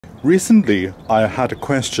Recently I had a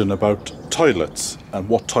question about toilets and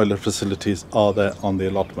what toilet facilities are there on the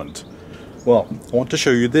allotment. Well, I want to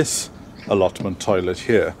show you this allotment toilet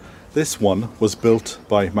here. This one was built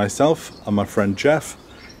by myself and my friend Jeff.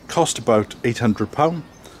 Cost about £800,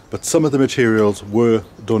 but some of the materials were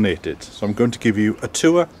donated. So I'm going to give you a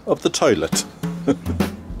tour of the toilet.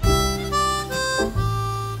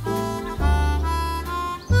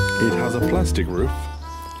 It has a plastic roof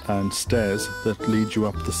and stairs that lead you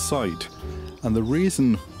up the side, and the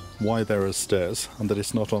reason why there are stairs and that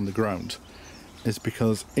it's not on the ground is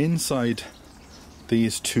because inside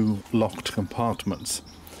these two locked compartments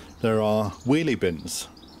there are wheelie bins,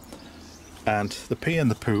 and the pee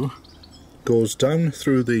and the poo goes down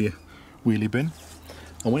through the wheelie bin,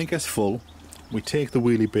 and when it gets full we take the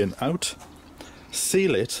wheelie bin out,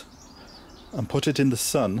 seal it and put it in the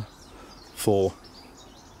sun for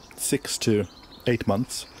 6 to 8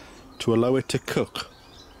 months to allow it to cook,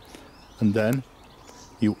 and then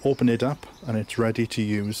you open it up and it's ready to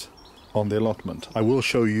use on the allotment. I will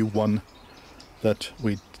show you one that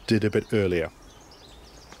we did a bit earlier.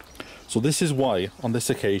 So this is why on this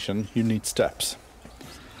occasion you need steps,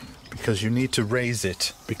 because you need to raise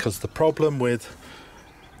it, because the problem with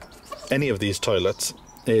any of these toilets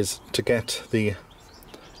is to get the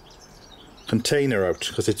container out,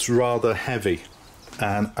 because it's rather heavy,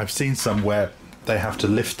 and I've seen some where they have to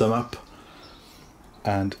lift them up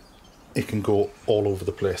and it can go all over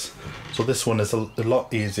the place. So this one is a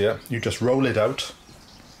lot easier. You just roll it out.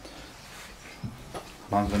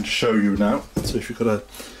 I'm going to show you now. So if you've got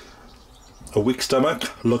a weak stomach,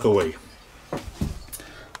 look away.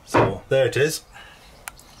 So there it is,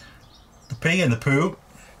 the pee and the poo,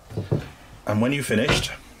 and when you've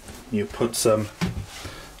finished you put some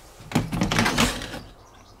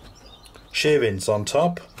shavings on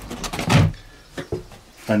top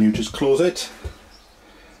and you just close it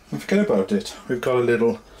and forget about it. We've got a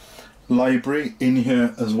little library in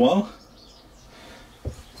here as well.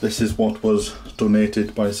 This is what was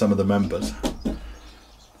donated by some of the members,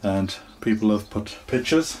 and people have put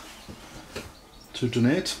pictures to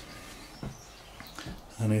donate,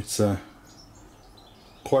 and it's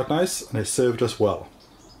quite nice, and it served us well.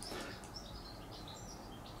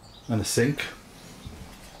 And a sink.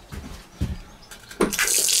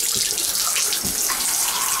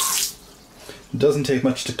 It doesn't take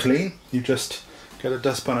much to clean. You just get a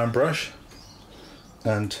dustpan and brush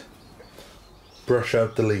and brush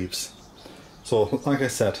out the leaves. So like I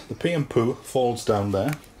said, the pee and poo falls down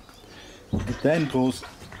there. It then goes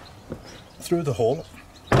through the hole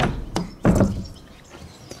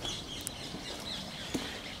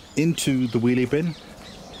into the wheelie bin,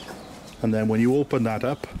 and then when you open that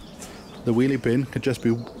up, the wheelie bin can just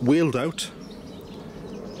be wheeled out,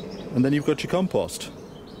 and then you've got your compost.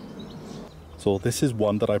 So this is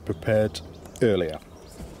one that I prepared earlier,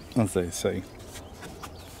 as they say.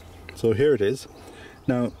 So here it is.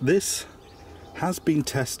 Now this has been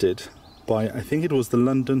tested by, I think it was the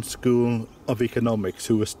London School of Economics,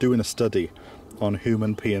 who was doing a study on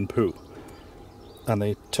human pee and poo, and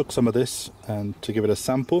they took some of this and to give it a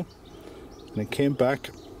sample, and it came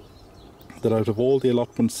back that out of all the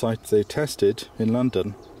allotment sites they tested in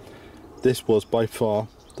London, this was by far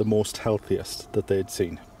the most healthiest that they'd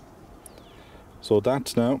seen. So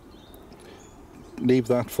that now, leave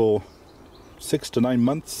that for 6 to 9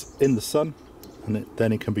 months in the sun, and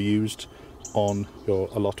then it can be used on your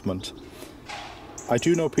allotment. I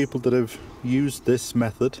do know people that have used this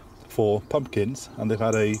method for pumpkins and they've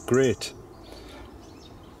had a great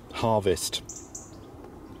harvest.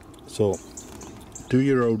 So do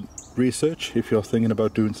your own research if you're thinking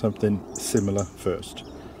about doing something similar first.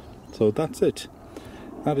 So that's it.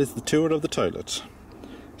 That is the tour of the toilet.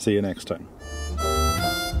 See you next time.